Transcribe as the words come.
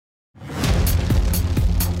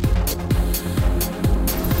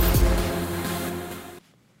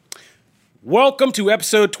Welcome to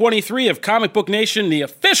episode 23 of Comic Book Nation, the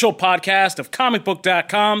official podcast of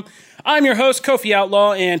comicbook.com. I'm your host, Kofi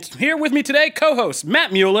Outlaw, and here with me today, co-host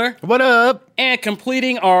Matt Mueller. What up? And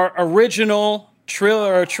completing our original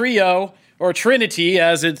trio, or Trinity,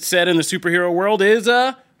 as it's said in the superhero world, is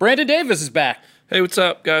Brandon Davis is back. Hey, what's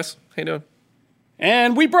up, guys? How you doing?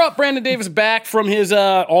 And we brought Brandon Davis back from his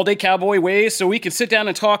all-day cowboy ways so we can sit down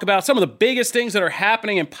and talk about some of the biggest things that are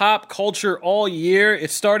happening in pop culture all year.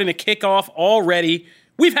 It's starting to kick off already.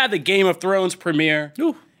 We've had the Game of Thrones premiere,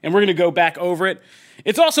 and we're going to go back over it.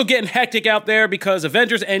 It's also getting hectic out there because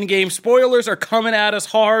Avengers Endgame spoilers are coming at us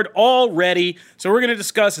hard already. So we're going to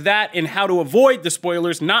discuss that and how to avoid the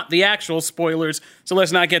spoilers, not the actual spoilers. So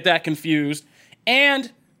let's not get that confused.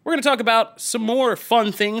 And we're going to talk about some more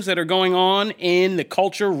fun things that are going on in the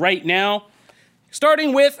culture right now,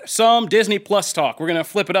 starting with some Disney Plus talk. We're going to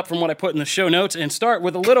flip it up from what I put in the show notes and start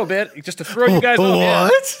with a little bit, just to throw you guys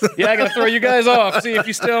off. What? Yeah, I got to throw you guys off, see if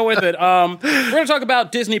you're still with it. We're going to talk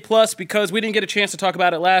about Disney Plus because we didn't get a chance to talk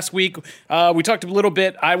about it last week. We talked a little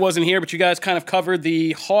bit. I wasn't here, but you guys kind of covered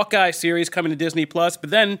the Hawkeye series coming to Disney Plus. But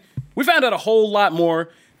then we found out a whole lot more.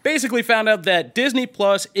 Basically found out that Disney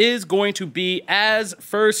Plus is going to be, as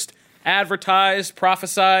first advertised,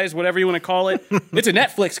 prophesized, whatever you want to call it. It's a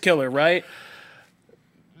Netflix killer, right?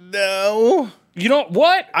 No. You don't,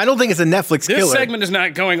 what? I don't think it's a Netflix killer. This segment is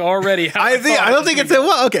not going already. I don't think it's a,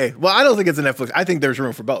 well, okay. Well, I don't think it's a Netflix. I think there's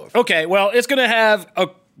room for both. Okay, well, it's going to have a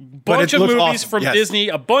bunch of looks movies awesome. from Yes. Disney,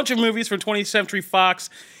 a bunch of movies from 20th Century Fox.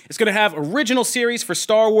 It's going to have original series for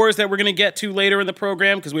Star Wars that we're going to get to later in the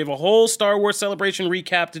program because we have a whole Star Wars Celebration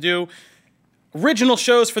recap to do. Original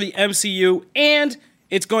shows for the MCU, and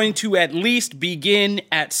it's going to at least begin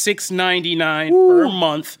at $6.99 per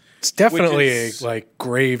month. It's definitely is- a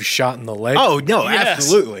grave shot in the leg. Oh, no, Yes.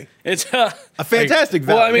 absolutely. It's A fantastic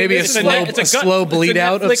value. well, I mean, maybe a it's slow bleed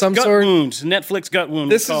out of some gut sort. wound. Netflix gut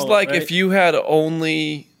wound. This we is call like it, right? if you had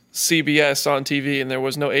only CBS on TV and there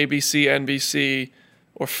was no ABC, NBC,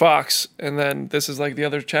 or Fox, and then this is like the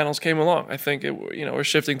other channels came along. I think we're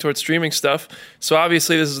shifting towards streaming stuff. So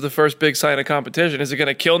obviously, this is the first big sign of competition. Is it going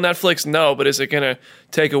to kill Netflix? No, but is it going to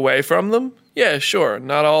take away from them? Yeah, sure.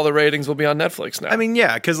 Not all the ratings will be on Netflix now. I mean,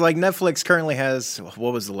 yeah, because like Netflix currently has,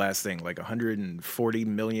 what was the last thing? Like 140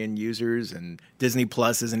 million users, and Disney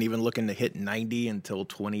Plus isn't even looking to hit 90 until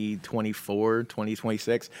 2024,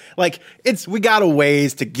 2026. Like, we got a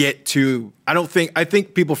ways to get to, I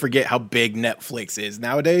think people forget how big Netflix is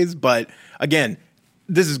nowadays, but again,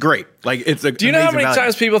 this is great. Like, it's a do you know how many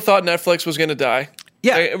times people thought Netflix was going to die?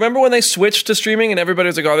 Yeah. Remember when they switched to streaming and everybody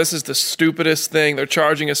was like, oh, this is the stupidest thing. They're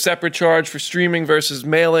charging a separate charge for streaming versus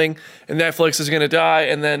mailing, and Netflix is going to die.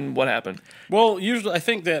 And then what happened? Well, usually I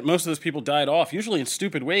think that most of those people died off, usually in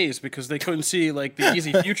stupid ways, because they couldn't see like the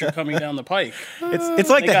easy future coming down the pike. It's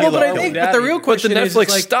like They the got Halo. But I Film. think- But the real But the question is Netflix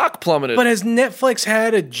like, stock plummeted. but has Netflix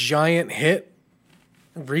had a giant hit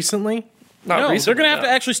recently? Not No, they're recently, going to have no.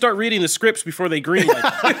 to actually start reading the scripts before they greenlight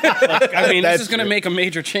them. I mean, this That's is going to true. make a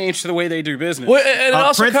major change to the way they do business. Well, and it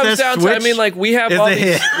also comes Princess down to, I Switch mean, like we have is all a these,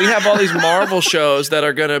 hit. we have all these Marvel shows that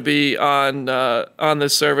are going to be on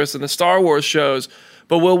this service, and the Star Wars shows.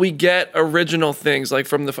 But will we get original things like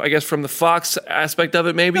from the Fox aspect of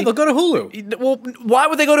it? Maybe Yeah, they'll go to Hulu. Well, why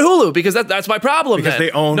would they go to Hulu? Because that's my problem. Because then.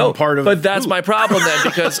 they own no, part of But that's Hulu. my problem then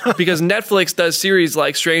because Netflix does series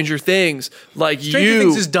like Stranger Things, like Stranger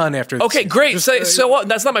Things is done after this. Okay, great. Just, So what?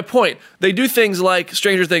 That's not my point. They do things like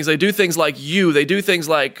Stranger Things. They do things like You. They do things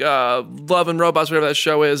like Love and Robots, whatever that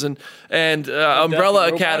show is, and Umbrella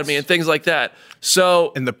Robots? Academy and things like that.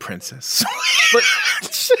 So, And the princess.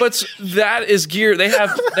 but that is geared. They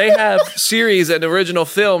have series and original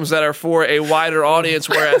films that are for a wider audience,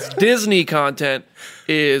 whereas Disney content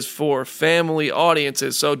is for family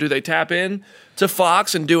audiences. So, do they tap in to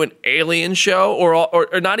Fox and do an Alien show, or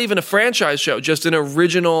not even a franchise show, just an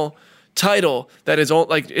original title that is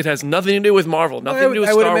like it has nothing to do with Marvel, nothing to do with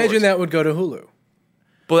I Star would imagine Wars? that would go to Hulu.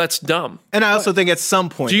 Well, that's dumb. And I also think at some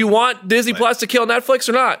point. Do you want Disney Plus to kill Netflix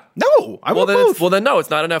or not? No, I want both. Well, then no, it's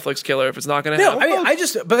not a Netflix killer if it's not going to No, happen. I mean,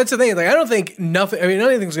 but that's the thing. Like, I don't think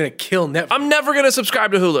nothing's going to kill Netflix. I'm never going to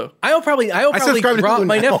subscribe to Hulu. I'll probably subscribe to drop Hulu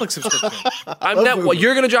my now. Netflix subscription. Well,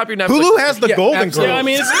 you're going to drop your Netflix. Hulu has the Yeah, Golden absolutely. Girls. Yeah, I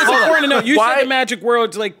mean, it's important to know. You Why- said the magic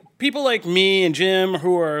words, like people like me and Jim,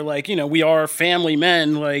 who are like, we are family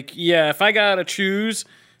men. Like, yeah, if I gotta choose,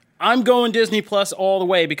 I'm going Disney Plus all the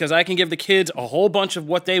way because I can give the kids a whole bunch of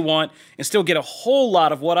what they want and still get a whole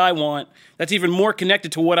lot of what I want. That's even more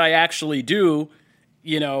connected to what I actually do.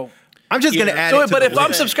 I'm just gonna add So, it to but the if I'm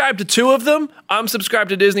list. subscribed to two of them, I'm subscribed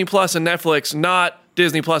to Disney Plus and Netflix, not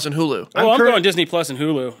Disney Plus and Hulu. I'm current- going Disney Plus and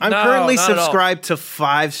Hulu. I'm No, currently not at all. subscribed to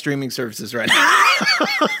 5 streaming services right now.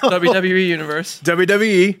 WWE Universe.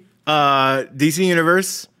 WWE, DC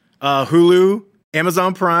Universe, Hulu,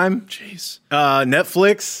 Amazon Prime, Jeez.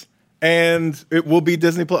 Netflix, and it will be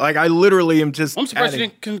Disney Plus. Like I literally am just. I'm surprised adding.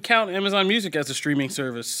 you can count Amazon Music as a streaming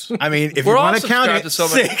service. I mean, if We're you all want to count subscribed it, to so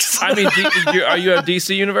many. 6. I mean, are you a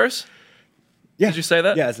DC Universe? Yeah. Did you say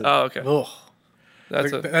that? Yeah, I said Oh, okay. Ugh.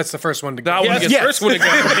 That's a, That's the first one to that go. one Yeah, gets, the first one to go.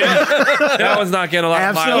 Yeah. that one's not getting a lot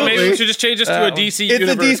of Absolutely. mileage. Maybe we should just change this to a DC It's a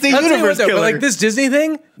universe. DC I'll tell you what, Universe though, killer. but like this Disney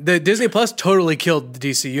thing, the Disney Plus totally killed the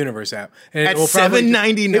DC Universe app. And At it will probably-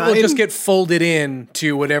 $7.99? It will just get folded in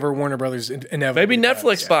to whatever Warner Brothers inevitably Maybe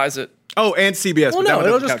Netflix does. buys it. Oh, and CBS. Well, but that no, one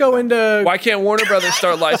it'll doesn't just count go as that. into. Why can't Warner Brothers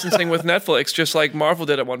start licensing with Netflix just like Marvel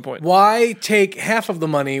did at one point? Why take half of the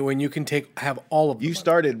money when you can have all of the You money?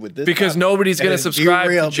 started with this Because app. nobody's going to is subscribe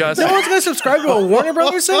to derailed. just. No one's going to subscribe to a Warner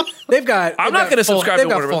Brothers thing. They've got. I'm not gonna subscribe to They've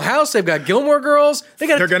got Warner Full Brothers. House. They've got Gilmore Girls. They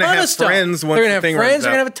got They're a gonna ton have of stuff. Friends once They're the gonna have thing Friends. runs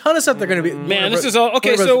They're gonna out. have a ton of stuff. They're gonna be. Man, this is all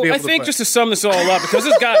okay. Warner Brothers So will be I able to think play. just to sum this all up, because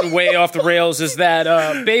it's gotten way off the rails, is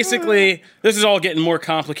that basically this is all getting more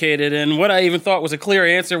complicated. And what I even thought was a clear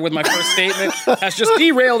answer with my first statement has just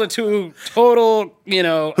derailed it to total,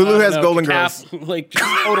 Hulu has Golden Girls. like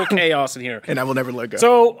just total chaos in here. And I will never let go.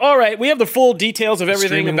 So, all right, we have the full details of everything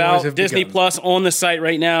streaming about wars have Disney begun. Plus on the site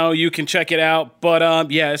right now. You can check it out. But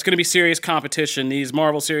yeah, it's going to be serious competition. These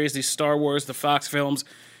Marvel series, these Star Wars, the Fox films.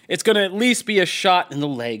 It's going to at least be a shot in the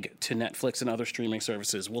leg to Netflix and other streaming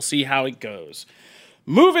services. We'll see how it goes.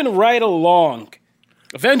 Moving right along.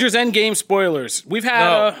 Avengers Endgame spoilers. We've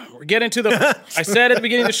had, we're getting to the, I said at the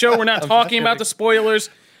beginning of the show, we're not talking about the spoilers,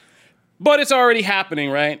 but it's already happening,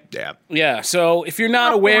 right? yeah. Yeah, so if you're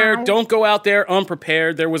not aware, don't go out there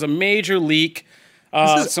unprepared. There was a major leak.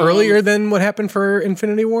 This is earlier than what happened for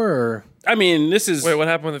Infinity War. Or? I mean, this is Wait, what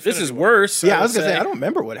happened with this Infinity is War? worse. Yeah, I would was going to say, say. I don't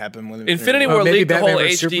remember what happened with Infinity War Maybe leaked the Batman whole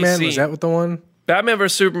vs HD Superman. scene. Was that what the one? Batman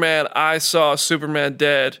vs Superman. I saw Superman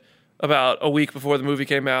dead about a week before the movie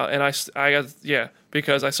came out, and I got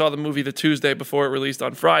because I saw the movie the Tuesday before it released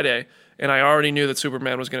on Friday, and I already knew that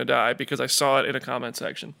Superman was going to die because I saw it in a comment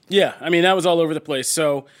section. Yeah, I mean that was all over the place.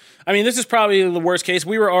 So, I mean, this is probably the worst case.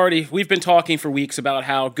 We've been talking for weeks about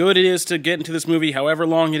how good it is to get into this movie, however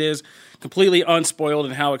long it is, completely unspoiled,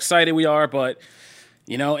 and how excited we are. But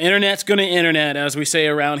internet's going to internet, as we say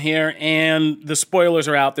around here, and the spoilers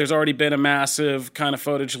are out. There's already been a massive kind of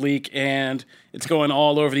footage leak, and it's going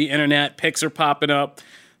all over the internet. Pics are popping up.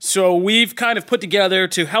 So we've kind of put together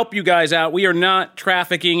to help you guys out. We are not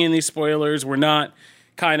trafficking in these spoilers. We're not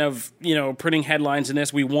kind of, printing headlines in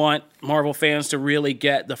this. We want Marvel fans to really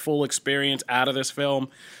get the full experience out of this film.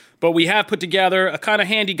 But we have put together a kind of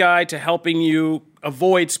handy guide to helping you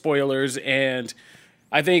avoid spoilers. And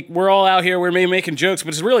I think we're all out here, we're maybe making jokes, but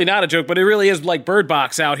it's really not a joke, but it really is like Bird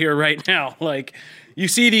Box out here right now. Like, you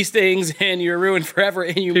see these things and you're ruined forever,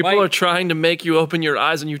 and you People might... are trying to make you open your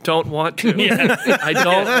eyes, and you don't want to. I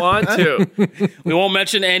don't want to. We won't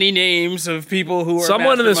mention any names of people who are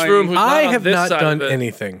Someone in this room who's I not on have this not side done of it.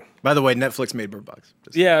 anything. By the way, Netflix made Bird Box.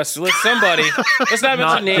 Yes, let's not mention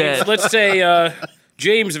Not names. dead. Let's say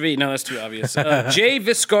James V. No, that's too obvious. Jay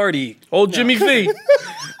Viscardi. Old Jimmy V.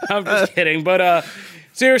 I'm just kidding. But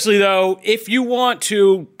seriously, though, if you want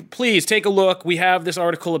to, please take a look. We have this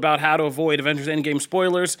article about how to avoid Avengers Endgame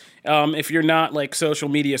spoilers. If you're not like social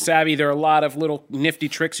media savvy, there are a lot of little nifty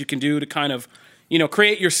tricks you can do to kind of,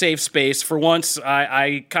 create your safe space. For once,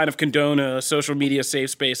 I kind of condone a social media safe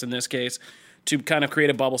space in this case to kind of create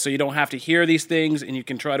a bubble so you don't have to hear these things and you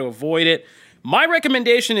can try to avoid it. My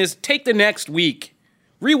recommendation is take the next week.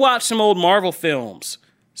 Rewatch some old Marvel films.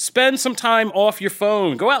 Spend some time off your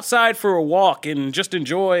phone. Go outside for a walk and just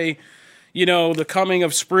enjoy, the coming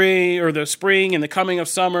of spring or the spring and the coming of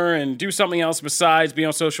summer, and do something else besides be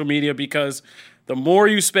on social media, because the more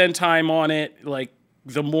you spend time on it, like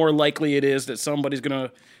the more likely it is that somebody's going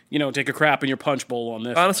to, take a crap in your punch bowl on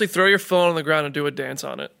this. Honestly, throw your phone on the ground and do a dance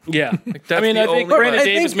on it. Yeah. that's I mean, the I think only Brandon way.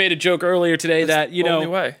 Davis made a joke earlier today that, the only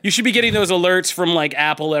way. you should be getting those alerts from like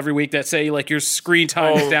Apple every week that say like your screen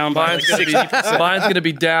time is down by like 60%. Mine's gonna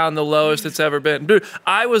be down the lowest it's ever been. Dude,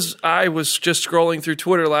 I was just scrolling through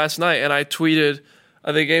Twitter last night, and I tweeted.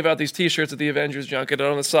 They gave out these T-shirts at the Avengers Junket, and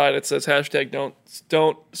on the side it says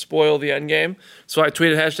 #don't spoil the Endgame. So I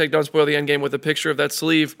tweeted #don't spoil the Endgame with a picture of that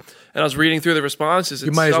sleeve, and I was reading through the responses.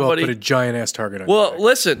 You might as well put a giant ass target on. Well,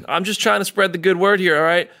 listen, I'm just trying to spread the good word here, all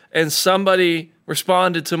right? And somebody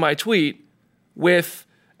responded to my tweet with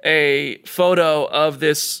a photo of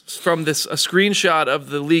this from a screenshot of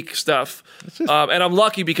the leak stuff. And I'm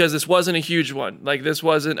lucky because this wasn't a huge one. Like this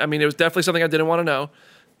wasn't, I mean, it was definitely something I didn't want to know,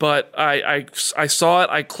 but I saw it.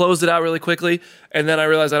 I closed it out really quickly. And then I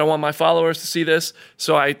realized I don't want my followers to see this.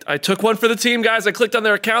 So I took one for the team, guys. I clicked on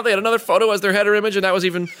their account. They had another photo as their header image. And that was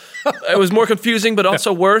even, it was more confusing, but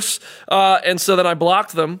also worse. And so then I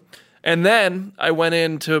blocked them. And then I went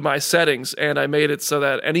into my settings and I made it so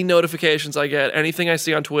that any notifications I get, anything I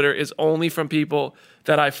see on Twitter is only from people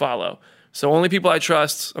that I follow. So only people I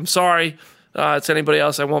trust. I'm sorry to anybody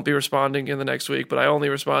else. I won't be responding in the next week, but I only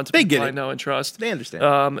respond to people I know and trust. They understand.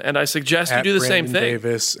 And I suggest you do the same thing.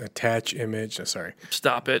 Davis, attach image. Sorry.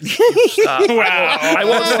 Stop it. Stop. Wow. I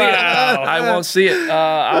won't see it. I won't see it.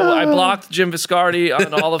 I blocked Jim Viscardi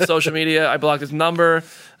on all of social media. I blocked his number.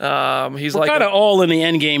 He's We're kind of all in the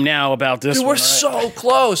end game now about this. Dude, one, we're so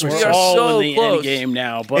close. We are all so in the close. end game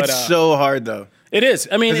now, but It's so hard though. it is.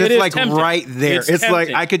 I mean, 'Cause it it's is like tempting. right there. It's like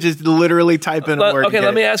tempting. I could just literally type in a word. Okay,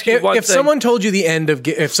 let me ask you one If thing. someone told you the end of,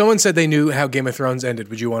 if someone said they knew how Game of Thrones ended,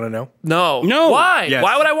 would you want to know? No. Why? Yes.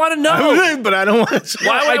 Why would I want to know? But I don't want to.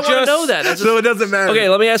 Why would I want to know that? That's So it doesn't matter. Okay,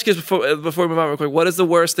 let me ask you this before we move on real quick. What is the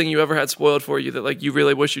worst thing you ever had spoiled for you that like you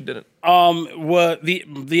really wish you didn't? What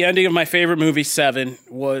the ending of my favorite movie, Seven,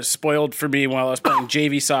 was spoiled for me while I was playing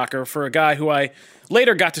JV soccer for a guy who I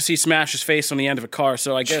later got to see smash his face on the end of a car.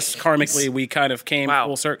 So I guess karmically we kind of came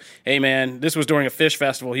full circle. Hey man, this was during a fish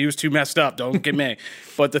festival. He was too messed up. Don't get me.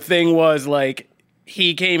 But the thing was, like,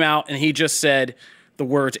 he came out and he just said the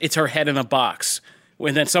words, "It's her head in a box."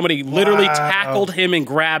 And then somebody literally tackled him and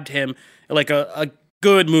grabbed him, like a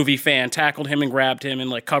good movie fan tackled him and grabbed him and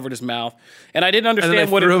like covered his mouth. And I didn't And understand then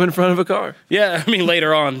they what threw him in front of a car. Yeah, I mean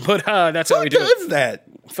later on, but that's how we do Who it. does that?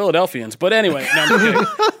 Philadelphians. But anyway, no, I'm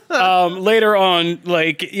kidding. Later on,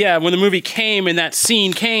 like, yeah, when the movie came and that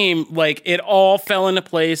scene came, like, it all fell into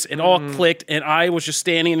place. It all clicked. And I was just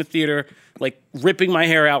standing in the theater, like, ripping my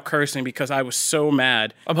hair out, cursing because I was so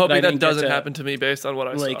mad. I'm hoping I that didn't get doesn't to- happen to me based on what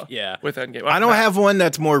I like, saw. yeah. With Endgame. I don't have one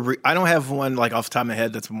that's more. I don't have one like off the top of my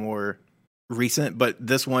head that's more recent. But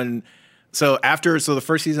this one. So the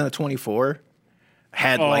first season of 24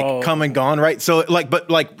 had like come and gone, right? So like, but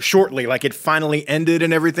like shortly, like it finally ended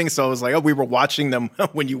and everything. So I was like, oh, we were watching them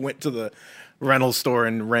when you went to the rental store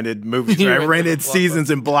and rented movies, right? Rented seasons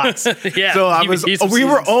and blocks. Yeah, So I DVDs of we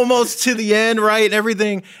were seasons. almost to the end, right? And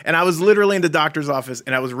everything. And I was literally in the doctor's office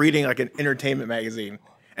and I was reading like an entertainment magazine.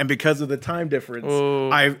 And because of the time difference,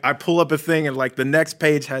 I pull up a thing and like the next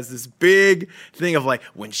page has this big thing of like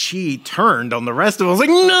when she turned on the rest of it. I was like,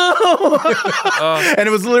 no! And it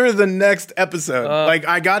was literally the next episode. Like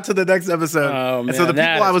I got to the next episode. And so man, the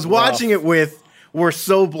that people I is was watching it with were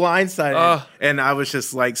so blindsided. And I was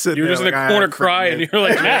just like sitting You were there just in like, a corner crying. You're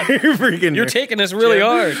like, man, you're taking this really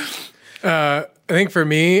hard. I think for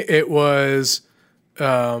me, it was,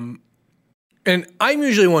 and I'm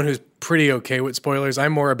usually one who's pretty okay with spoilers.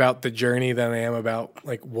 I'm more about the journey than I am about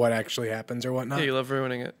like what actually happens or whatnot. Yeah, you love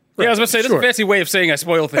ruining it. Yeah, I was about to say, this is a fancy way of saying I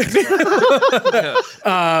spoil things.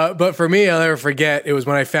 But for me, I'll never forget, it was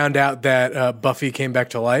when I found out that Buffy came back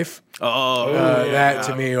to life. That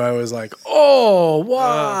to me, I was like, oh,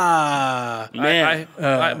 wow. Man.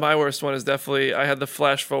 My worst one is definitely I had the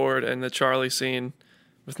flash forward and the Charlie scene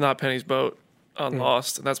with Not Penny's boat on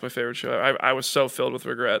Lost, and that's my favorite show. I was so filled with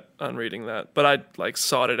regret on reading that, but I like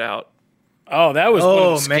sought it out. Oh, that was one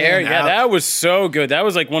of the man, scary. Yeah, ouch. that was so good. That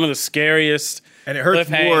was like one of the scariest. And it hurts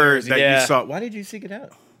more cliffhangers, that yeah. you saw. Why did you seek it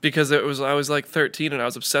out? Because I was like 13 and I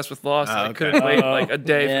was obsessed with Lost. And I couldn't wait like a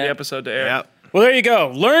day for yeah. the episode to air. Yeah. Well, there you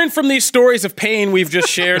go. Learn from these stories of pain we've just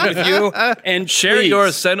shared with you, and Share please,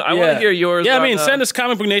 yours. I want to hear yours. Yeah, I on, mean, send us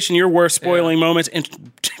Comic Book Nation your worst spoiling moments, and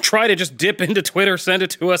try to just dip into Twitter, send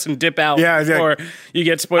it to us, and dip out. Yeah, before you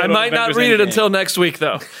get spoiled. I on might not Avengers read it Endgame. until next week,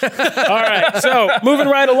 though. All right, so moving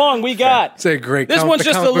right along, we got. It's a great. This com- one's the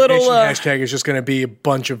just Comic a Book little, Nation uh, hashtag is just going to be a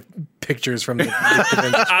bunch of pictures from the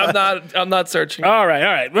I'm not searching. All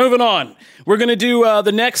right. Moving on. We're gonna do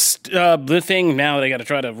the next the thing. Now that I got to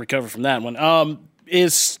try to recover from that one.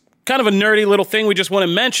 Is kind of a nerdy little thing we just want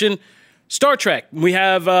to mention. Star Trek. We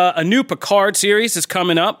have a new Picard series that's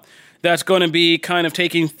coming up. That's going to be kind of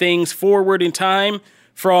taking things forward in time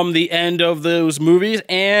from the end of those movies.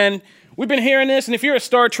 And we've been hearing this. And if you're a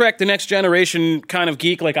Star Trek The Next Generation kind of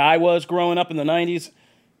geek like I was growing up in the 90s,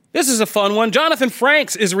 this is a fun one. Jonathan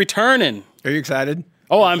Frakes is returning. Are you excited?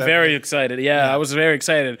 Oh, I'm very excited. Yeah, I was very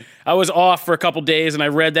excited. I was off for a couple days, and I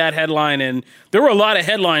read that headline, and there were a lot of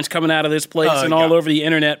headlines coming out of this place and all over the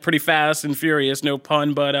internet pretty fast and furious, no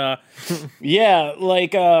pun, but yeah,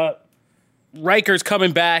 like Riker's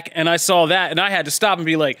coming back, and I saw that, and I had to stop and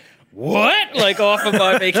be like, what? Like off of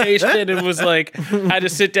my vacation and was like, had to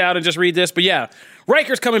sit down and just read this. But yeah,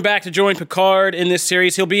 Riker's coming back to join Picard in this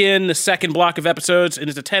series. He'll be in the second block of episodes, and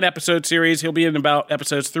it's a 10-episode series. He'll be in about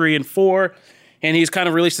episodes 3 and 4, and he's kind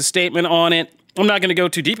of released a statement on it. I'm not going to go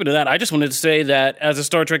too deep into that. I just wanted to say that as a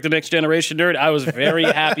Star Trek The Next Generation nerd, I was very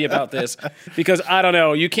happy about this because, I don't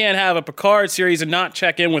know, you can't have a Picard series and not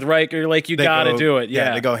check in with Riker. Like, you got to do it.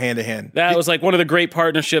 Yeah, they go hand in hand. That was like one of the great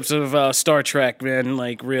partnerships of Star Trek, man.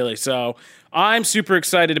 Like, really. So I'm super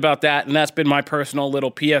excited about that, and that's been my personal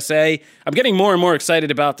little PSA. I'm getting more and more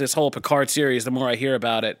excited about this whole Picard series the more I hear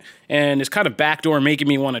about it. And it's kind of backdoor making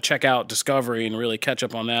me want to check out Discovery and really catch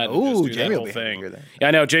up on that. Ooh, and just do Jamie that will whole be thing. hungry then. Yeah,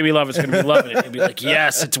 I know. Jamie Love is going to be loving it. He'll be like,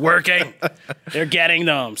 yes, it's working. They're getting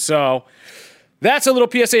them. So that's a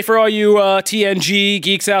little PSA for all you TNG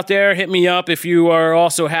geeks out there. Hit me up if you are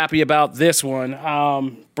also happy about this one.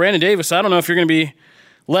 Brandon Davis, I don't know if you're going to be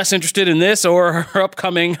less interested in this or our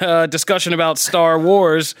upcoming discussion about Star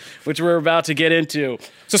Wars, which we're about to get into.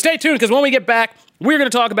 So stay tuned, because when we get back, we're going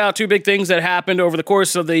to talk about two big things that happened over the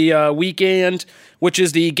course of the weekend, which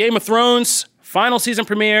is the Game of Thrones final season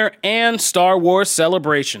premiere and Star Wars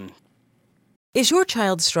Celebration. Is your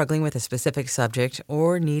child struggling with a specific subject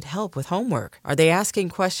or need help with homework? Are they asking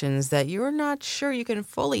questions that you're not sure you can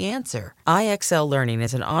fully answer? IXL Learning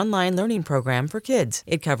is an online learning program for kids.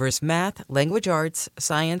 It covers math, language arts,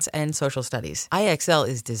 science, and social studies. IXL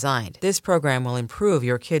is designed. This program will improve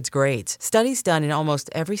your kids' grades. Studies done in almost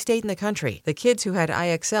every state in the country. The kids who had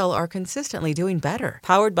IXL are consistently doing better.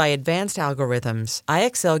 Powered by advanced algorithms,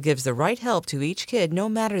 IXL gives the right help to each kid no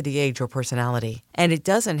matter the age or personality. And it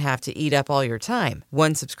doesn't have to eat up all your time.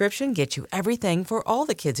 One subscription gets you everything for all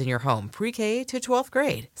the kids in your home, pre-K to 12th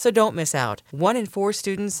grade. So don't miss out. 1 in 4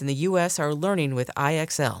 students in the U.S. are learning with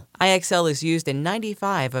IXL. IXL is used in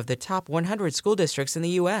 95 of the top 100 school districts in the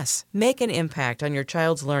U.S. Make an impact on your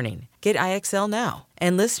child's learning. Get IXL now.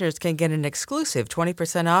 And listeners can get an exclusive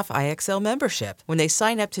 20% off IXL membership when they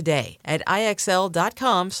sign up today at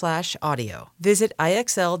IXL.com/audio. Visit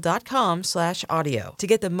IXL.com/audio to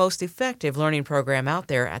get the most effective learning program out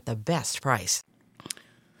there at the best price.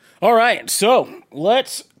 All right, so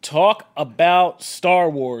let's talk about Star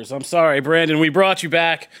Wars. I'm sorry, Brandon, we brought you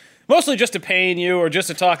back mostly just to pain you or just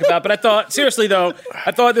to talk about, but I thought, seriously though,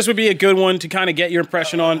 I thought this would be a good one to kind of get your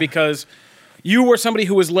impression on, because you were somebody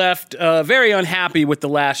who was left very unhappy with The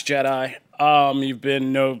Last Jedi.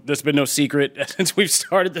 There's been no secret since we've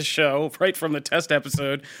started the show, right from the test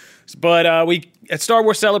episode. But we at Star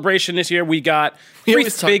Wars Celebration this year, we got three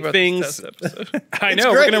big things. I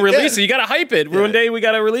know, we're going to release it. You got to hype it. One day we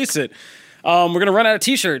got to release it. We're going to run out of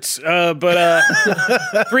T-shirts. But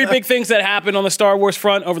 3 big things that happened on the Star Wars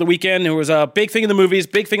front over the weekend. There was a big thing in the movies,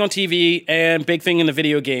 big thing on TV, and big thing in the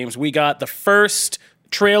video games. We got the first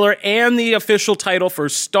trailer and the official title for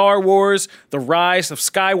Star Wars: The Rise of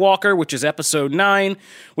Skywalker, which is episode 9.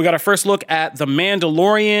 We got our first look at the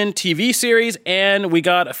Mandalorian TV series, and we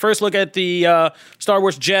got a first look at the Star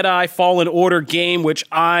Wars Jedi Fallen Order game, which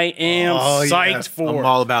I am psyched for. I'm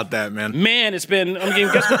all about that, man. Man, it's been,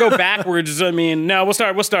 I guess we'll go backwards. No, we'll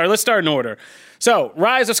start. Let's start in order. So,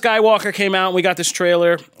 Rise of Skywalker came out, and we got this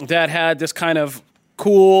trailer that had this kind of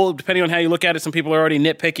cool, depending on how you look at it, some people are already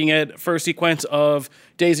nitpicking it, first sequence of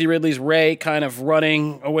Daisy Ridley's Rey kind of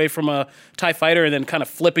running away from a TIE fighter and then kind of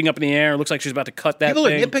flipping up in the air. It looks like she's about to cut that people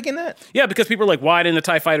thing. People are nitpicking that? Yeah, because people are like, why didn't the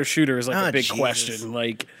TIE fighter shoot her is like a big question.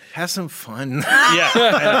 Like, have some fun.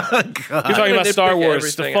 Yeah. You're talking about Star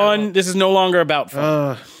Wars. The fun, this is no longer about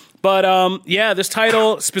fun. But yeah, this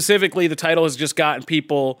title, specifically, the title has just gotten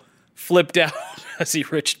people flipped out. I see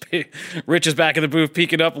Rich is back in the booth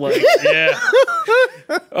peeking up like, yeah.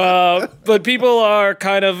 But people are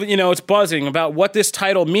kind of, it's buzzing about what this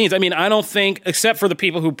title means. I mean, I don't think, except for the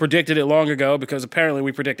people who predicted it long ago, because apparently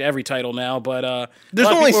we predict every title now, but there's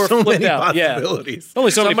only so many possibilities. Yeah.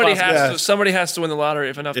 Only so many possibilities. Somebody has to win the lottery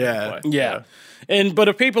if enough people play. Yeah. But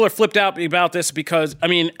if people are flipped out about this, because, I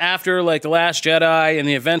mean, after like The Last Jedi and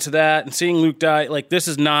the events of that and seeing Luke die, like, this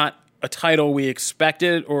is not a title we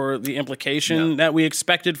expected, or the implication that we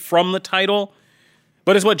expected from the title,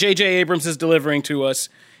 but it's what J.J. Abrams is delivering to us,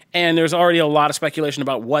 and there's already a lot of speculation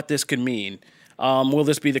about what this could mean. Will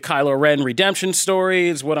this be the Kylo Ren redemption story,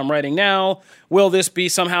 is what I'm writing now? Will this be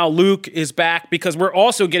somehow Luke is back? Because we're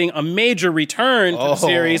also getting a major return to the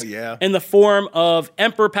series in the form of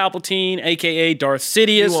Emperor Palpatine, a.k.a. Darth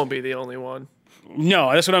Sidious. He won't be the only one.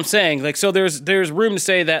 No, that's what I'm saying. Like, so there's room to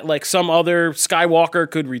say that like some other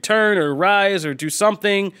Skywalker could return or rise or do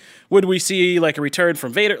something. Would we see like a return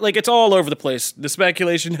from Vader? Like, it's all over the place. The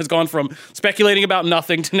speculation has gone from speculating about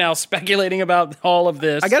nothing to now speculating about all of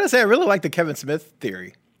this. I gotta say, I really like the Kevin Smith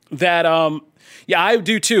theory. that yeah, I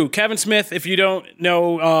do too. Kevin Smith, if you don't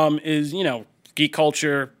know, is geek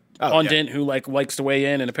culture pundit who likes to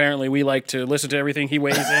weigh in, and apparently we like to listen to everything he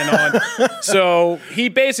weighs in on. So he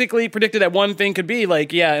basically predicted that one thing could be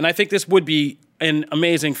and I think this would be an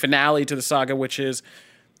amazing finale to the saga, which is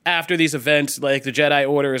after these events, the Jedi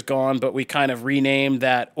Order is gone, but we kind of renamed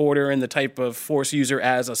that order and the type of Force user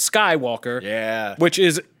as a Skywalker. Yeah. Which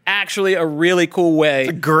is actually a really cool way.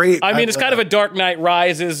 It's great. I mean, it's kind of a Dark Knight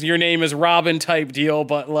Rises, your name is Robin type deal,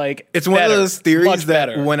 but it's one of those theories that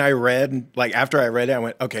better. when I read, after I read it, I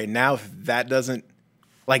went, okay, now if that doesn't,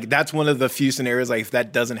 that's one of the few scenarios, if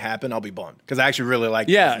that doesn't happen, I'll be bummed. Because I actually really like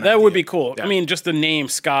that would be cool. Yeah. I mean, just the name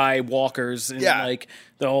Skywalkers and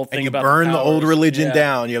the whole thing and you about burn the old religion Yeah.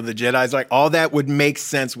 down. You have the Jedi's, all that would make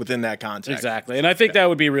sense within that context. Exactly. And I think that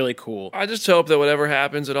would be really cool. I just hope that whatever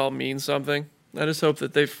happens, it all means something. I just hope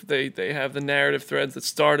that they have the narrative threads that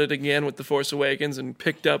started again with The Force Awakens and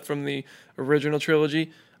picked up from the original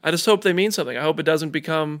trilogy. I just hope they mean something. I hope it doesn't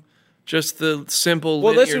become just the simple.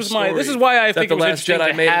 Well, this is why I think the it was Last interesting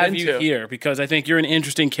Jedi to made it have you into. here, because I think you're an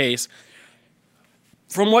interesting case.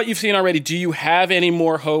 From what you've seen already, do you have any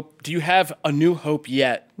more hope? Do you have a new hope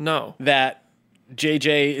yet? No. That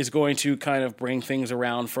JJ is going to kind of bring things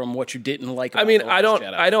around from what you didn't like about I mean, The Last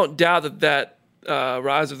Jedi? I don't doubt that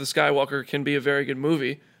Rise of the Skywalker can be a very good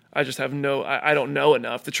movie. I just have I don't know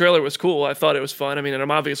enough. The trailer was cool. I thought it was fun. I mean, and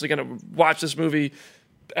I'm obviously going to watch this movie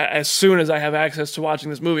as soon as I have access to watching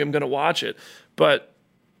this movie. I'm going to watch it. But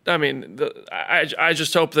I mean, I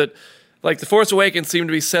just hope that The Force Awakens seemed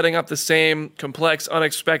to be setting up the same complex,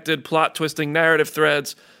 unexpected, plot twisting narrative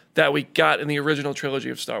threads that we got in the original trilogy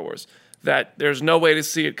of Star Wars. That there's no way to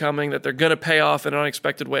see it coming, that they're going to pay off in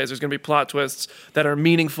unexpected ways. There's going to be plot twists that are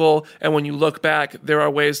meaningful, and when you look back, there are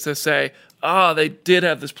ways to say, they did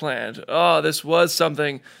have this planned. This was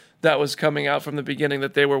something that was coming out from the beginning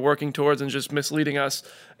that they were working towards and just misleading us.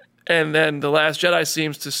 And then The Last Jedi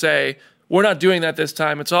seems to say, we're not doing that this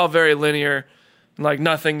time. It's all very linear.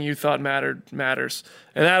 Nothing you thought matters.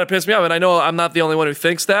 And that pissed me off. And I know I'm not the only one who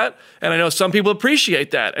thinks that. And I know some people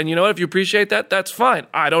appreciate that. And you know what? If you appreciate that, that's fine.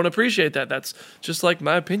 I don't appreciate that. That's just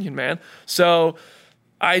my opinion, man. So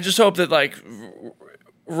I just hope that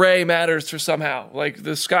Rey matters for somehow.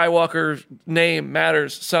 The Skywalker name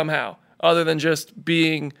matters somehow, other than just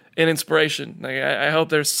being an inspiration. I hope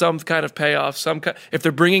there's some kind of payoff. If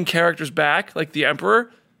they're bringing characters back, like the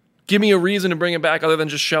Emperor, give me a reason to bring him back other than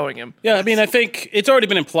just showing him. Yeah, I mean, I think it's already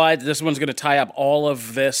been implied that this one's going to tie up all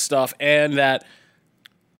of this stuff, and that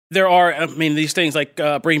there are, these things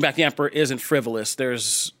bringing back the Emperor isn't frivolous.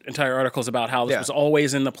 There's entire articles about how this was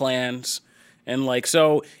always in the plans. And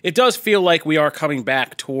so it does feel like we are coming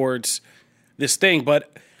back towards this thing.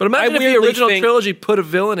 But imagine if the original trilogy put a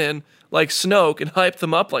villain in like Snoke and hyped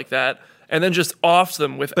them up like that, and then just offs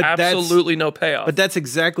them with absolutely no payoff. But that's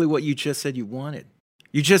exactly what you just said you wanted.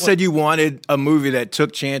 You just said you wanted a movie that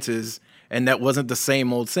took chances and that wasn't the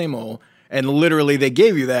same old, and literally they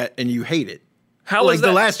gave you that and you hate it. How is that?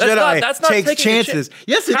 The Last Jedi that's not takes chances.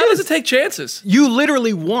 Yes, it is. How does it take chances? You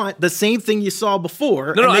literally want the same thing you saw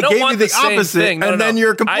before, No, and they I don't gave want you the same opposite, thing. No, and no. then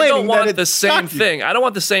you're complaining I don't want that the same thing. I don't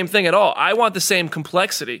want the same thing at all. I want the same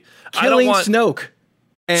complexity. Killing I don't want Snoke.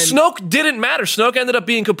 And Snoke didn't matter. Snoke ended up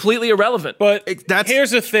being completely irrelevant. But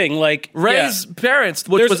here's the thing, Rey's parents,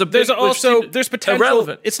 which was a big, there's potential.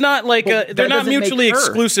 Irrelevant. It's not they're not mutually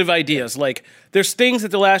exclusive ideas. There's things that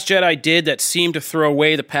The Last Jedi did that seem to throw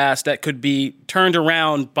away the past that could be turned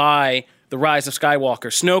around by The Rise of Skywalker.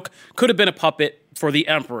 Snoke could have been a puppet for the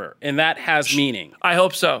Emperor, and that has meaning. I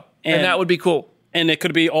hope so, and that would be cool. And it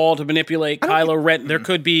could be all to manipulate Kylo Ren. There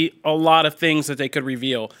could be a lot of things that they could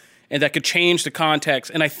reveal, and that could change the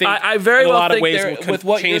context. And I think I very in a well lot of think ways with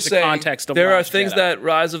what you're change the saying, context of there are Last things Jedi. that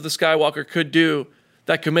Rise of the Skywalker could do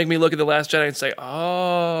that could make me look at The Last Jedi and say,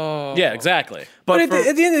 oh. Yeah, exactly. But at the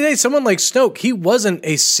end of the day, someone like Snoke, he wasn't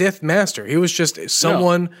a Sith master. He was just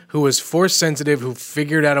someone who was Force sensitive, who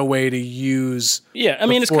figured out a way to use. Yeah, I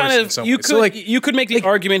mean, it's Force kind in of some you way. could you could make the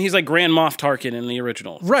argument he's like Grand Moff Tarkin in the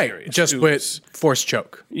original, series, Just who with was- Force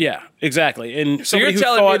choke. yeah, exactly. And So you're somebody who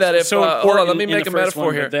telling me thought that if so hold on, important let me in make the a first metaphor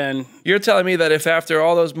one, here. but then You're telling me that if after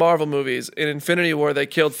all those Marvel movies in Infinity War they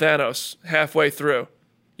killed Thanos halfway through,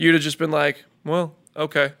 you'd have just been like, well,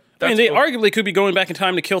 okay. I mean, that's they cool. arguably could be going back in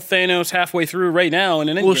time to kill Thanos halfway through right now in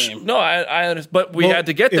an endgame. No, I understand, but we Well, had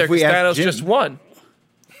to get there if we because ask Thanos Jim. just won.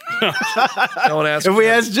 Don't ask. if we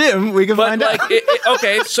Jim. ask Jim, we can But find out.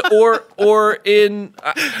 okay, so or in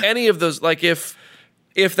any of those, if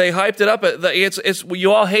if they hyped it up, it's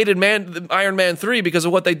you all hated Iron Man 3 because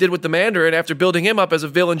of what they did with the Mandarin after building him up as a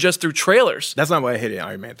villain just through trailers. That's not why I hated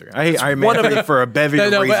Iron Man 3. I hate Iron Man 3 for a bevy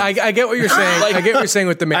of No, reasons. but I get what you're saying. I get what you're saying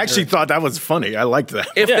with the I Mandarin. actually thought that was funny. I liked that.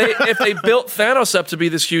 If they built Thanos up to be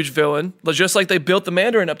this huge villain, just like they built the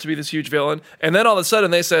Mandarin up to be this huge villain, and then all of a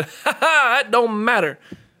sudden they said, "Ha ha, that don't matter."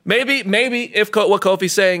 Maybe if what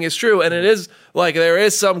Kofi's saying is true, and it is like there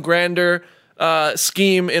is some grander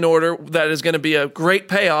scheme in order that is going to be a great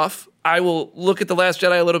payoff, I will look at The Last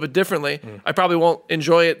Jedi a little bit differently. I probably won't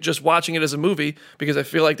enjoy it just watching it as a movie because I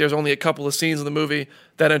feel like there's only a couple of scenes in the movie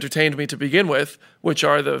that entertained me to begin with, which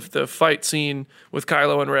are the fight scene with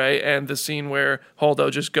Kylo and Rey and the scene where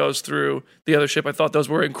Holdo just goes through the other ship. I thought those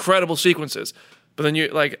were incredible sequences. But then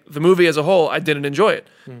the movie as a whole, I didn't enjoy it.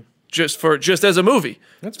 Just as a movie.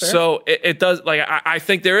 That's fair. So it does, like, I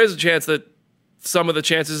think there is a chance that some of the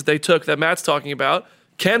chances they took that Matt's talking about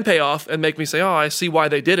can pay off and make me say, oh, I see why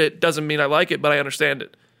they did it. Doesn't mean I like it, but I understand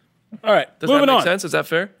it. All right, Does moving that make on. sense? Is that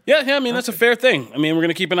fair? Yeah, I mean, that's a fair thing. I mean, we're going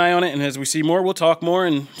to keep an eye on it, and as we see more, we'll talk more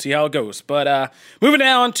and see how it goes. But moving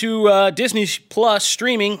on to Disney Plus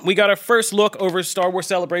streaming, we got our first look over Star Wars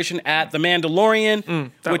Celebration at The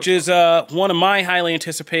Mandalorian, which is one of my highly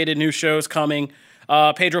anticipated new shows coming.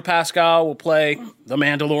 Pedro Pascal will play the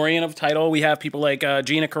Mandalorian of title. We have people like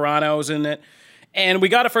Gina Carano's in it. And we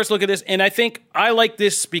got a first look at this, and I think I like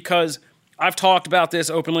this because I've talked about this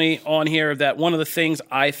openly on here, that one of the things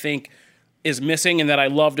I think is missing and that I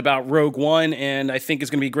loved about Rogue One and I think is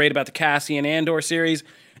going to be great about the Cassian Andor series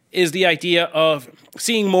is the idea of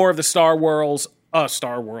seeing more of the Star Wars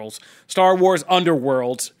underworlds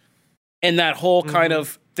and that whole kind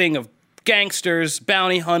of thing of gangsters,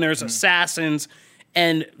 bounty hunters, assassins.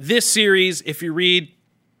 And this series, if you read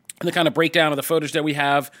the kind of breakdown of the footage that we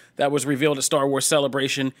have that was revealed at Star Wars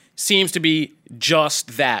Celebration, seems to be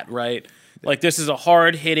just that, right? Like, this is a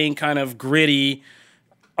hard-hitting, kind of gritty,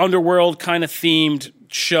 underworld kind of themed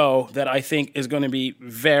show that I think is going to be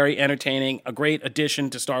very entertaining, a great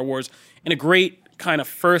addition to Star Wars, and a great kind of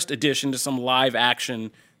first addition to some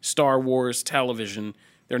live-action Star Wars television.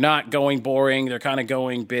 They're not going boring. They're kind of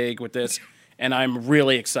going big with this, and I'm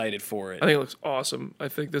really excited for it. I think it looks awesome. I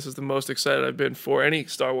think this is the most excited I've been for any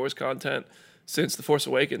Star Wars content since the Force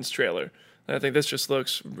Awakens trailer. And I think this just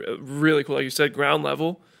looks really cool. Like you said, ground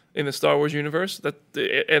level in the Star Wars universe.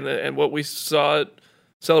 And what we saw at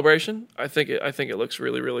Celebration, I think it looks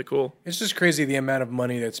really, really cool. It's just crazy the amount of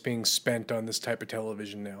money that's being spent on this type of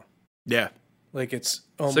television now. Yeah. Like, it's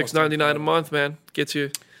almost $6.99 a month, man. Gets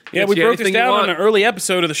you. Yeah, we broke this down on an early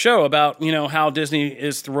episode of the show about, how Disney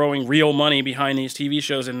is throwing real money behind these TV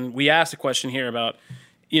shows. And we asked a question here about,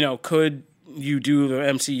 could you do the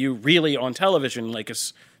MCU really on television? Like,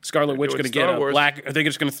 is Scarlet Witch going to get are they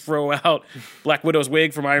just going to throw out Black Widow's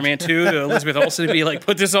wig from Iron Man 2 to Elizabeth Olsen to be like,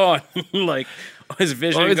 put this on? Like, is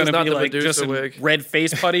Vision going to be like just a red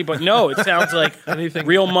face putty? But no, it sounds like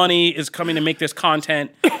real money is coming to make this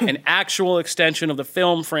content an actual extension of the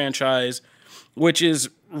film franchise, which is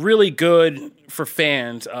really good for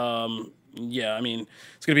fans. Yeah, I mean,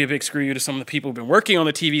 it's going to be a big screw you to some of the people who've been working on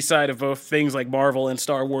the TV side of both things like Marvel and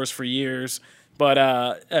Star Wars for years. But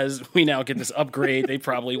as we now get this upgrade, they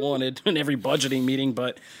probably wanted in every budgeting meeting.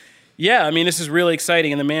 But yeah, I mean, this is really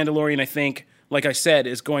exciting. And The Mandalorian, I think, like I said,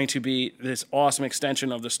 is going to be this awesome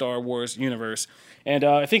extension of the Star Wars universe. And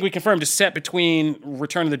I think we confirmed it's set between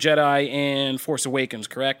Return of the Jedi and Force Awakens,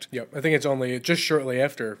 correct? Yep. I think it's only just shortly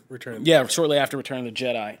after Return of the Yeah, Jedi. shortly after Return of the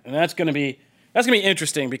Jedi. And that's going to be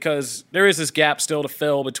interesting because there is this gap still to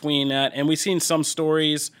fill between that. And we've seen some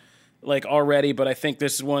stories like already, but I think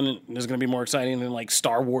this one is going to be more exciting than like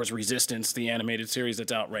Star Wars Resistance, the animated series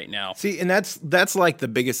that's out right now. See, and that's like the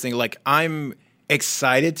biggest thing. Like, I'm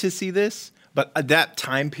excited to see this, but that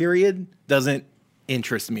time period doesn't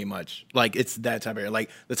interest me much. Like, it's that time period. Like,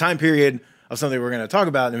 the time period of something we're going to talk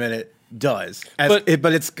about in a minute does, but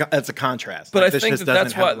it's a contrast. But like, I think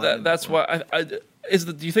that's why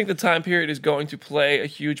do you think the time period is going to play a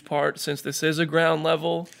huge part since this is a ground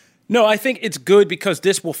level? No, I think it's good because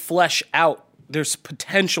this will flesh out. There's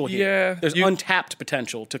potential here. Yeah, there's untapped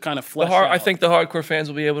potential to kind of flesh out. I think the hardcore fans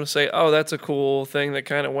will be able to say, "Oh, that's a cool thing that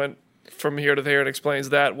kind of went from here to there and explains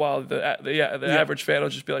that," while the average fan will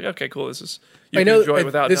just be like, "Okay, cool. This is you can enjoy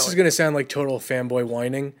without this knowing." is going to sound like total fanboy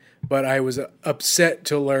whining, but I was upset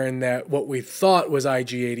to learn that what we thought was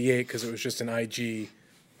IG-88 because it was just an IG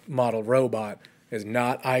model robot is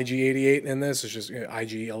not IG-88 in this. It's just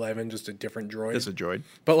IG-11, just a different droid. It's a droid.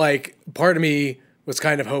 But like, part of me was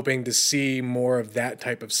kind of hoping to see more of that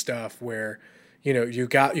type of stuff where,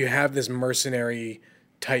 you have this mercenary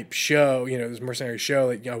type show, this mercenary show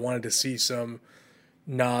that I wanted to see some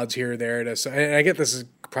nods here or there to. And I get this is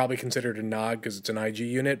probably considered a nod because it's an IG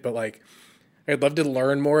unit, but like I'd love to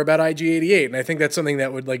learn more about IG-88, and I think that's something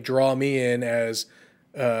that would like draw me in as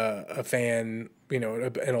a fan,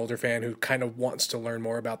 an older fan who kind of wants to learn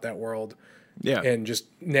more about that world. Yeah. And just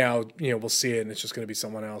now, we'll see it, and it's just going to be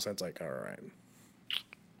someone else. That's like, all right.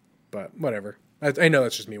 But whatever. I know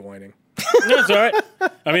that's just me whining. That's all right.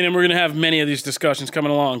 I mean, and we're going to have many of these discussions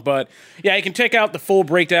coming along. But yeah, you can check out the full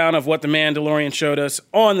breakdown of what The Mandalorian showed us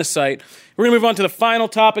on the site. We're going to move on to the final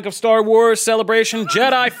topic of Star Wars Celebration,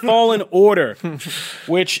 Jedi Fallen Order,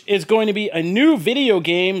 which is going to be a new video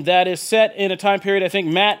game that is set in a time period I think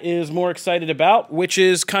Matt is more excited about, which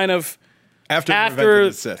is kind of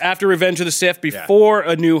after Revenge of the Sith, before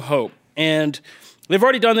A New Hope. And they've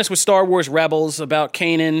already done this with Star Wars Rebels about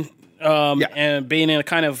Kanan and being in a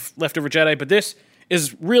kind of leftover Jedi, but this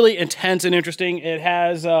is really intense and interesting. It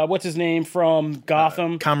has, what's his name from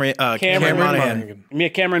Gotham? Cameron Monaghan. Yeah,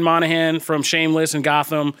 Cameron Monaghan from Shameless and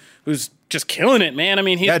Gotham, who's just killing it, man. I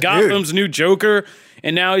mean, he's Gotham's new Joker,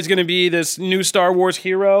 and now he's going to be this new Star Wars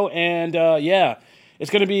hero, and it's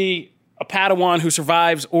going to be a Padawan who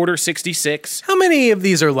survives Order 66. How many of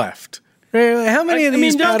these are left? How many of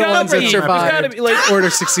these Padawans that survived Order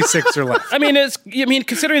 66 are left? I mean,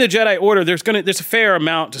 considering the Jedi Order, there's a fair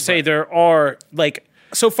amount to say there are, like,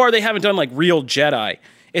 so far they haven't done, like, real Jedi.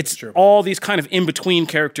 It's all these kind of in-between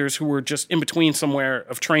characters who were just in between somewhere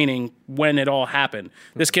of training when it all happened.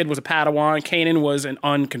 This kid was a Padawan. Kanan was an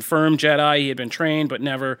unconfirmed Jedi. He had been trained but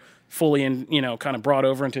never fully kind of brought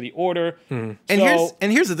over into the Order. And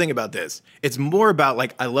here's the thing about this. It's more about,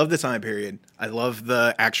 like, I love the time period. I love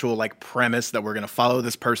the actual, like, premise that we're going to follow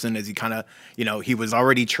this person as he kind of, he was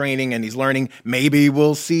already training and he's learning. Maybe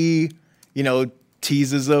we'll see,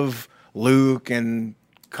 teases of Luke and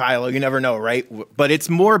Kylo. You never know, right? But it's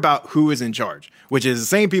more about who is in charge, which is the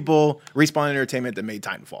same people, Respawn Entertainment, that made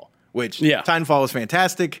Titanfall. Titanfall was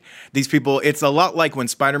fantastic. These people, it's a lot like when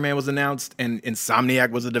Spider-Man was announced and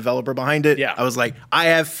Insomniac was the developer behind it. Yeah. I was like, I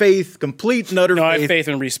have faith, complete and utter faith. I have faith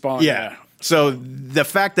in Respawn. Yeah. So the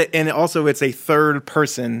fact that, and also it's a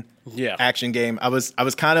third-person action game. I was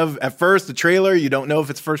kind of, at first, the trailer, you don't know if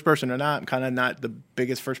it's first person or not. I'm kind of not the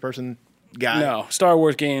biggest first-person guy. No, Star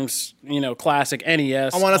Wars games, classic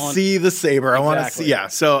NES. I want to see the saber. Exactly. I want to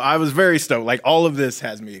see, So I was very stoked. Like, all of this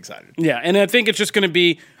has me excited. Yeah, and I think it's just going to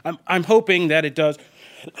be, I'm hoping that it does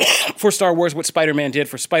for Star Wars what Spider-Man did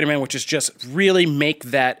for Spider-Man, which is just really make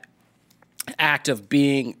that act of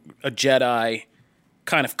being a Jedi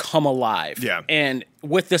kind of come alive. Yeah. And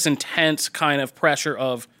with this intense kind of pressure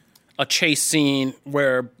of a chase scene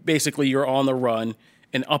where basically you're on the run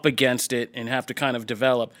and up against it and have to kind of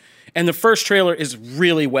develop. And the first trailer is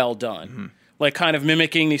really well done. Mm-hmm. Like, kind of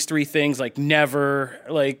mimicking these three things, like never,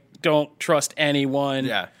 like, don't trust anyone.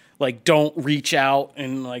 Yeah. Like, don't reach out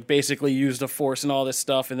and, like, basically use the Force and all this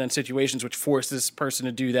stuff. And then situations which force this person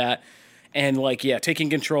to do that. And, like, taking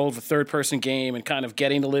control of a third-person game and kind of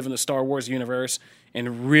getting to live in the Star Wars universe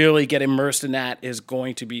and really get immersed in that is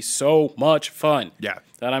going to be so much fun. Yeah.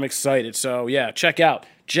 That I'm excited. So, check out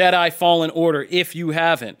Jedi Fallen Order if you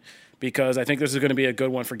haven't, because I think this is going to be a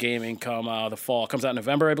good one for gaming come the fall. It comes out in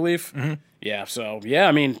November, I believe. Mm-hmm. Yeah, so,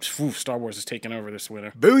 I mean, Star Wars is taking over this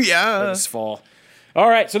winter. Booyah! Or this fall. All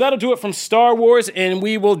right, so that'll do it from Star Wars, and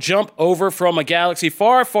we will jump over from a galaxy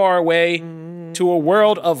far, far away to a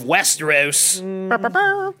world of Westeros,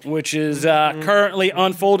 which is currently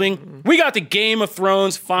unfolding. We got the Game of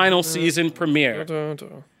Thrones final season premiere.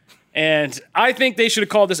 And I think they should have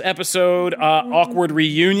called this episode Awkward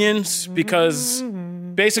Reunions, because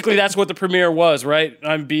basically that's what the premiere was, right?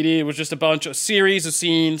 I'm BD. It was just a series of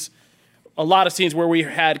scenes, a lot of scenes where we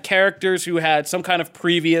had characters who had some kind of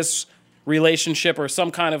previous relationship or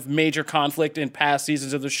some kind of major conflict in past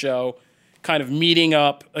seasons of the show, kind of meeting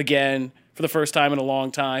up again for the first time in a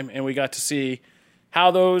long time. And we got to see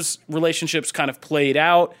how those relationships kind of played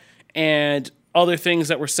out and other things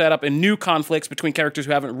that were set up and new conflicts between characters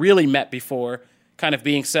who haven't really met before kind of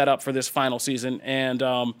being set up for this final season. And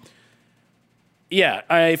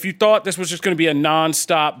if you thought this was just going to be a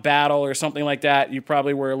nonstop battle or something like that, you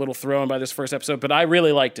probably were a little thrown by this first episode, but I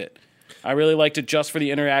really liked it. I really liked it just for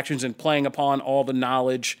the interactions and playing upon all the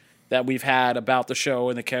knowledge that we've had about the show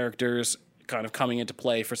and the characters kind of coming into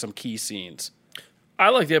play for some key scenes. I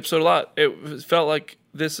liked the episode a lot. It felt like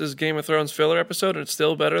this is Game of Thrones filler episode, and it's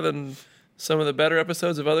still better than some of the better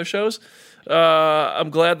episodes of other shows.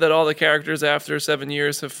 I'm glad that all the characters after 7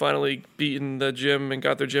 years have finally beaten the gym and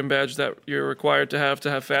got their gym badge that you're required to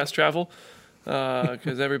have fast travel.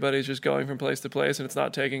 Because everybody's just going from place to place and it's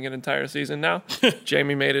not taking an entire season now.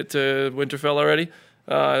 Jamie made it to Winterfell already.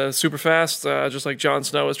 super fast, just like Jon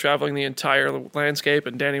Snow was traveling the entire landscape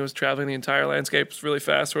and Dany was traveling the entire landscape really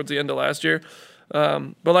fast towards the end of last year.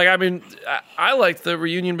 But like, I mean, I liked the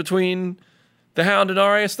reunion between the Hound and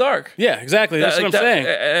Arya Stark. Yeah, exactly. That's what I'm saying.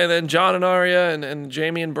 And then Jon and Arya and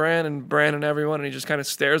Jaime and Bran and everyone, and he just kind of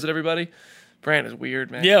stares at everybody. Bran is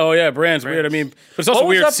weird, man. Yeah, oh yeah, Bran's weird. I mean, but it's also What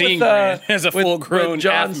was weird up seeing with, Bran as a with full-grown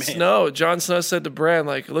Jon half-man. Snow. Jon Snow said to Bran,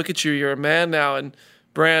 like, "Look at you, you're a man now," and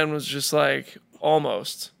Bran was just like,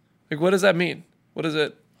 "Almost." Like, what does that mean? What is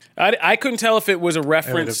it? I couldn't tell if it was a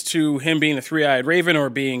reference to him being the three-eyed raven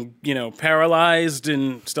or being, paralyzed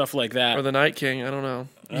and stuff like that. Or the Night King? I don't know.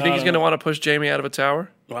 You think he's going to want to push Jaime out of a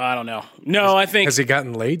tower? Well, I don't know. No, I think Has he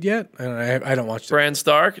gotten laid yet? I don't watch that. Bran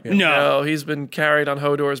Stark? No. No, he's been carried on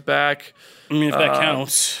Hodor's back. I mean, if that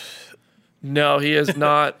counts. No, he is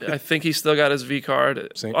not. I think he's still got his V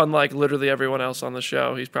card. Same. Unlike literally everyone else on the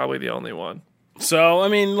show, he's probably the only one. So, I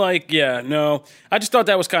mean, like, yeah, no. I just thought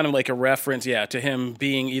that was kind of like a reference, to him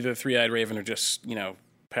being either a three-eyed raven or just,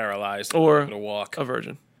 paralyzed Or able to walk. A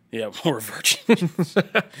virgin. Yeah, or a virgin.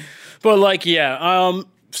 But like,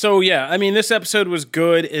 so yeah, I mean, this episode was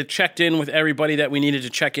good. It checked in with everybody that we needed to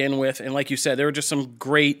check in with, and like you said, there were just some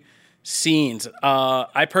great scenes.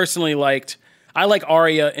 I personally like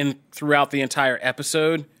Arya throughout the entire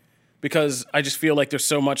episode because I just feel like there's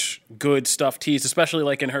so much good stuff teased, especially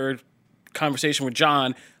like in her conversation with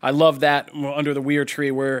Jon. I love that under the weird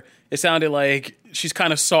tree where it sounded like she's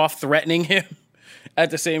kind of soft threatening him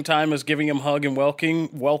at the same time as giving him a hug and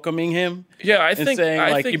welcoming him. Yeah, I and think saying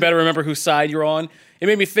I like think you better remember whose side you're on. It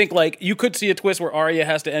made me think like you could see a twist where Arya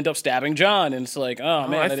has to end up stabbing Jon, and it's like, oh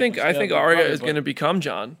man. I think Arya is going to become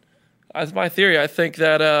Jon. That's my theory. I think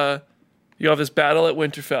that you have this battle at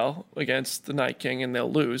Winterfell against the Night King, and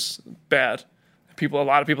they'll lose bad. A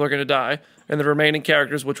lot of people are going to die, and the remaining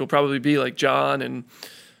characters, which will probably be like Jon and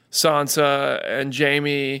Sansa and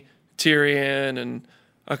Jaime, Tyrion,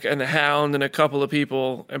 and the Hound, and a couple of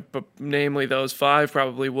people, namely those 5,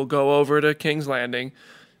 probably will go over to King's Landing.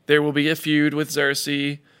 There will be a feud with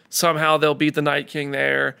Cersei. Somehow they'll beat the Night King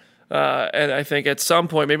there. And I think at some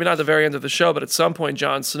point, maybe not at the very end of the show, but at some point,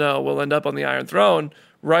 Jon Snow will end up on the Iron Throne,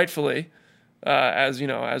 rightfully, as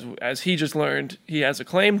he just learned he has a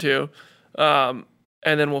claim to.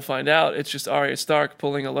 And then we'll find out it's just Arya Stark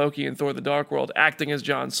pulling a Loki in Thor: The Dark World, acting as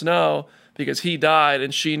Jon Snow because he died,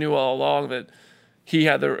 and she knew all along that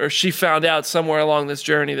she found out somewhere along this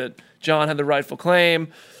journey that Jon had the rightful claim.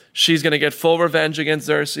 She's going to get full revenge against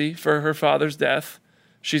Cersei for her father's death.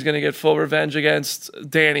 She's going to get full revenge against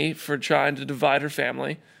Dany for trying to divide her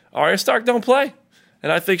family. Arya Stark don't play.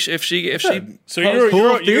 And I think if she so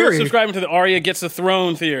you're subscribing to the Arya gets the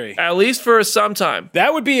throne theory. At least for some time.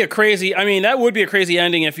 That would be a crazy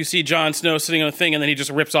ending if you see Jon Snow sitting on a thing and then he just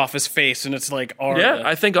rips off his face and it's like Arya. Yeah,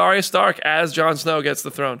 I think Arya Stark as Jon Snow gets the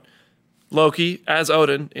throne. Loki as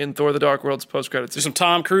Odin in Thor: The Dark World's post-credits. Just some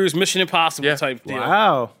Tom Cruise Mission Impossible type deal.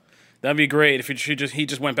 Wow. That'd be great if he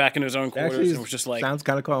just went back into his own quarters and was just like, sounds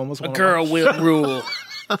kind of cool. Almost a girl will rule.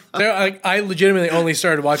 I legitimately only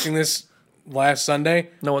started watching this last Sunday,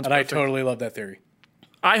 No one's and perfect. I totally love that theory.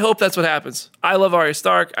 I hope that's what happens. I love Arya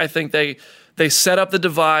Stark. I think they set up the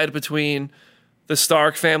divide between the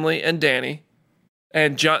Stark family and Dany,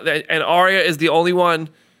 and Arya is the only one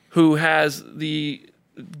who has the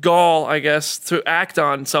gall, I guess, to act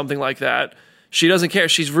on something like that. She doesn't care.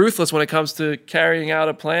 She's ruthless when it comes to carrying out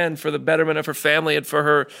a plan for the betterment of her family and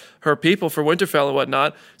for her people, for Winterfell and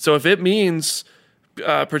whatnot. So if it means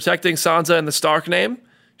protecting Sansa and the Stark name,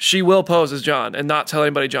 she will pose as Jon and not tell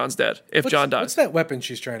anybody Jon's dead if Jon dies. What's that weapon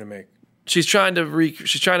she's trying to make? She's trying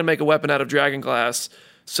to make a weapon out of dragon glass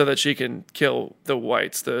so that she can kill the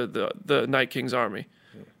Whites, the Night King's army.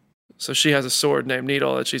 So she has a sword named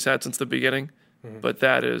Needle that she's had since the beginning, but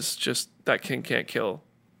that king can't kill.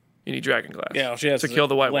 You need dragon glass. Yeah, she has to kill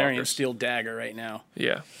the White Valyrian Walkers. steel dagger right now.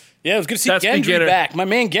 Yeah. Yeah, it was good to see That's Gendry beginner. back. My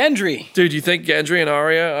man Gendry. Dude, you think Gendry and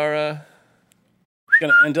Arya are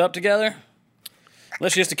Gonna end up together?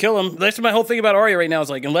 Unless she has to kill him. That's my whole thing about Arya right now is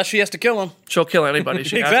like, unless she has to kill him. she'll kill anybody.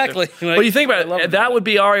 She Exactly. Has to. Like, But you think I love about it, it. that would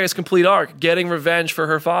be Arya's complete arc, getting revenge for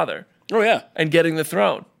her father Oh, yeah. and getting the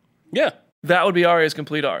throne. Yeah. That would be Arya's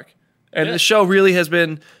complete arc. And Yeah. the show really has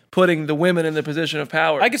been putting the women in the position of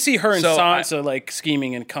power. I could see her and So Sansa like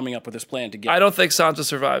scheming and coming up with this plan together. I don't think Sansa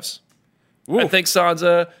survives. I think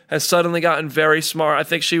Sansa has suddenly gotten very smart. I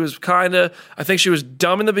think she was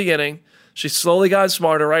dumb in the beginning. She's slowly gotten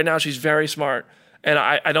smarter. Right now, she's very smart. And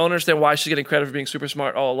I don't understand why she's getting credit for being super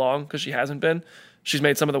smart all along, because she hasn't been. She's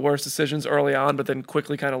made some of the worst decisions early on, but then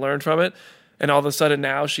quickly kind of learned from it. And all of a sudden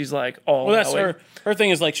now she's like all Well, that's knowing. her thing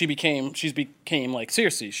is like she became like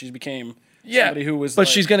Cersei. She became Yeah, somebody who was but like-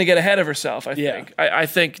 she's going to get ahead of herself, I Yeah. think. I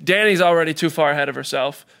think Dany's already too far ahead of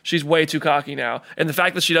herself. She's way too cocky now. And the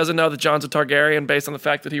fact that she doesn't know that Jon's a Targaryen based on the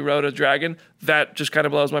fact that he rode a dragon, that just kind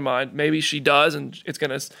of blows my mind. Maybe she does, and it's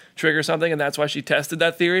going to trigger something, and that's why she tested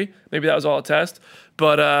that theory. Maybe that was all a test.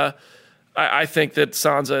 But I think that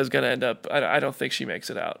Sansa is going to end up... I don't think she makes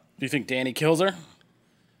it out. Do you think Dany kills her?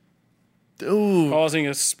 Ooh. Causing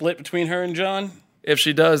a split between her and Jon? If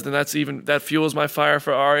she does, then that fuels my fire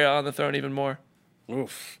for Arya on the throne even more.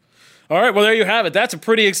 Oof. All right, well, there you have it. That's a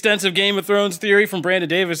pretty extensive Game of Thrones theory from Brandon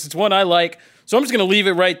Davis. It's one I like, so I'm just going to leave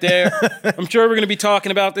it right there. I'm sure we're going to be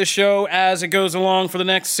talking about this show as it goes along for the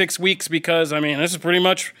next 6 weeks because, I mean, this is pretty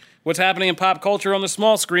much what's happening in pop culture on the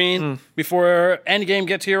small screen before Endgame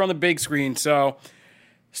gets here on the big screen. So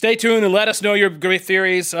stay tuned and let us know your great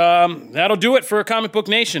theories. That'll do it for Comic Book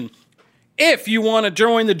Nation. If you want to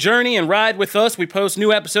join the journey and ride with us, we post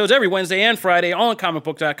new episodes every Wednesday and Friday on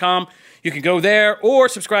comicbook.com. You can go there or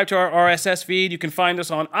subscribe to our RSS feed. You can find us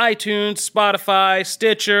on iTunes, Spotify,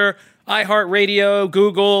 Stitcher, iHeartRadio,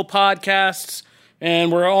 Google Podcasts,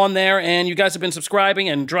 and we're on there. And you guys have been subscribing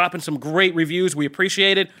and dropping some great reviews. We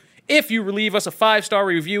appreciate it. If you leave us a 5-star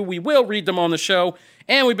review, we will read them on the show.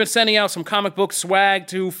 And we've been sending out some comic book swag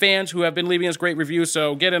to fans who have been leaving us great reviews,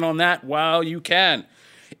 so get in on that while you can.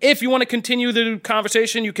 If you want to continue the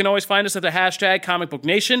conversation, you can always find us at the hashtag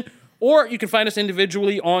ComicBookNation, or you can find us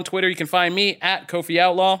individually on Twitter. You can find me at Kofi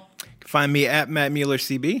Outlaw. Find me at Matt Mueller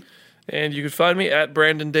CB. And you can find me at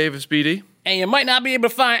Brandon Davis BD. And you might not be able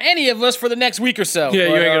to find any of us for the next week or so. Yeah, you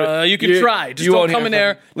but, ain't gonna- you can you- try. Just you don't won't come hear in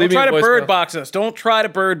there. from me. Leave Don't try me to a bird voicemail. box us. Don't try to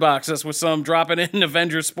bird box us with some dropping in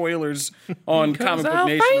Avengers spoilers on Comic Book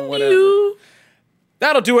Nation or whatever.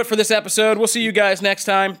 That'll do it for this episode. We'll see you guys next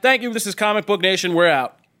time. Thank you. This is Comic Book Nation. We're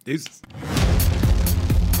out. Deuces.